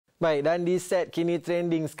Baik, dan di set Kini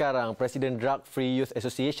Trending sekarang, Presiden Drug Free Youth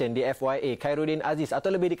Association DFYA, Khairuddin Aziz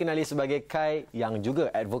atau lebih dikenali sebagai Khai yang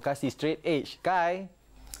juga advokasi straight age. Khai.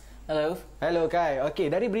 Hello. Hello Khai.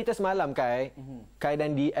 Okey, dari berita semalam Khai, Khai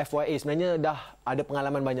dan DFYA sebenarnya dah ada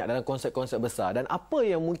pengalaman banyak dalam konsert-konsert besar, dan apa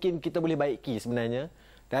yang mungkin kita boleh baiki sebenarnya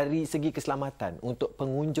dari segi keselamatan untuk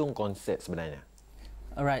pengunjung konsert sebenarnya?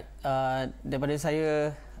 Alright, daripada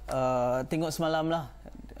saya tengok semalam lah,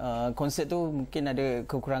 konsert tu mungkin ada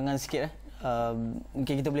kekurangan sikit.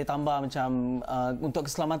 Mungkin kita boleh tambah macam untuk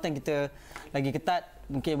keselamatan kita lagi ketat,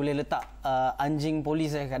 mungkin boleh letak anjing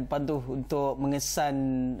polis kat depan tu untuk mengesan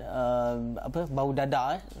bau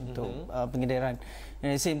dadah untuk pengedaran.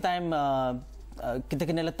 At the same time kita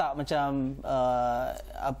kena letak macam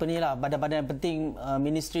badan-badan penting,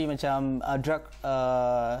 ministry macam drug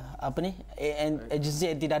agensi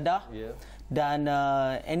anti dadah. Dan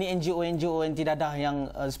any NGO anti dadah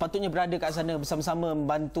yang sepatutnya berada kat sana bersama-sama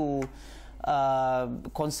membantu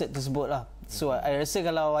konsert tersebut lah. So I rasa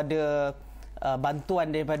kalau ada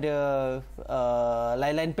bantuan daripada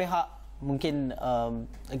lain-lain pihak, mungkin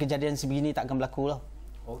kejadian sebegini tak akan berlaku lah.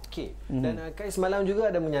 Okey. Dan Khai semalam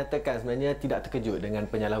juga ada menyatakan sebenarnya tidak terkejut dengan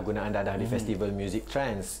penyalahgunaan dadah di festival muzik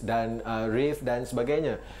trance dan rave dan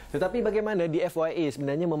sebagainya. Tetapi bagaimana DFYA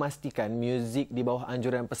sebenarnya memastikan muzik di bawah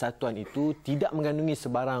anjuran persatuan itu tidak mengandungi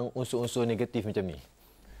sebarang unsur-unsur negatif macam ni?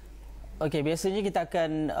 Okey, biasanya kita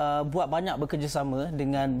akan buat banyak bekerjasama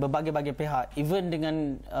dengan berbagai-bagai pihak, even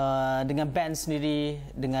dengan band sendiri,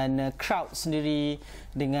 dengan crowd sendiri,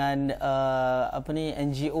 dengan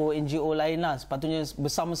NGO lain lah. Sepatutnya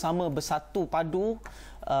bersama-sama bersatu padu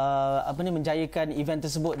menjayakan event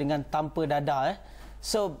tersebut dengan tanpa dadah.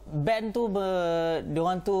 So band tu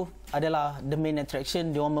diorang tu adalah the main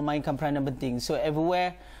attraction, diorang memainkan peranan penting. So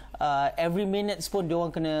everywhere, every minute pun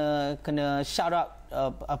diorang kena shout out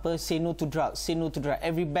say no to drugs, say no to drugs.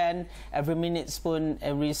 Every band, every minute pun,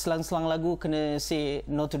 every selang-selang lagu kena say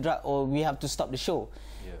no to drugs or we have to stop the show.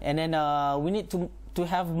 And then we need to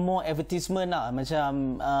have more advertisement lah.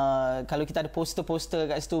 Macam kalau kita ada poster-poster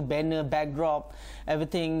kat situ, banner, backdrop,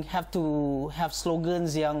 everything have to have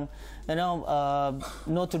slogans yang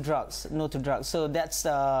no to drugs, no to drugs. So that's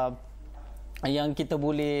yang kita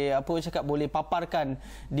boleh boleh paparkan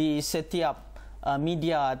di setiap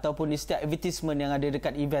media ataupun di setiap advertisement yang ada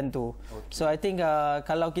dekat event tu. Okay. So I think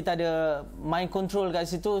kalau kita ada mind control kat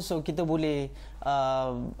situ, so kita boleh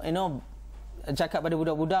cakap pada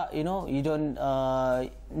budak-budak, you don't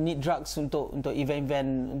need drugs untuk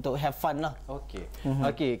event-event, untuk have fun lah. Okey.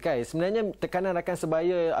 Okey, Khai, sebenarnya tekanan rakan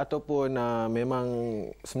sebaya ataupun memang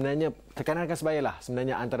sebenarnya tekanan rakan sebaya lah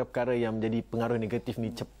sebenarnya antara perkara yang menjadi pengaruh negatif ni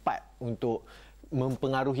cepat untuk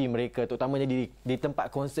mempengaruhi mereka, terutamanya di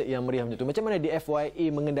tempat konsert yang meriah macam tu. Macam mana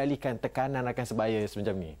DFYA mengendalikan tekanan rakan sebaya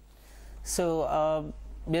macam ni? So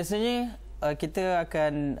biasanya kita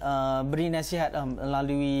akan beri nasihat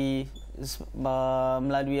melalui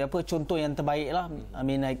contoh yang terbaik lah. I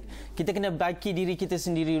mean, like, kita kena baiki diri kita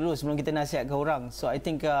sendiri dulu sebelum kita nasihat ke orang. So I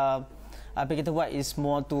think apa kita buat is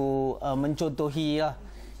more to mencontohi lah.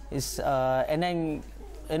 And then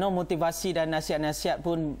motivasi dan nasihat-nasihat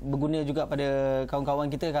pun berguna juga pada kawan-kawan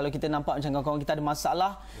kita. Kalau kita nampak macam kawan-kawan kita ada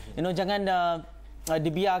masalah, jangan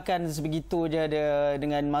dibiarkan sebegitu je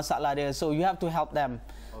dengan masalah dia. So you have to help them.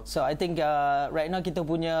 So I think right now kita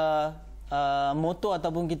punya motto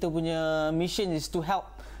ataupun kita punya mission is to help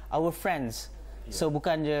our friends. So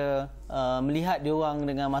bukan je melihat dia orang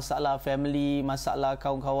dengan masalah family, masalah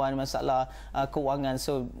kawan-kawan, masalah keuangan.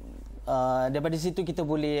 So daripada situ kita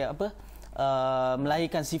boleh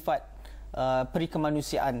melahirkan sifat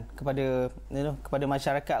perikemanusiaan kepada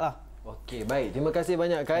masyarakat lah. Okey, baik. Terima kasih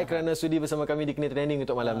banyak Khai kerana sudi bersama kami di Kini Trending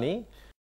untuk malam ni.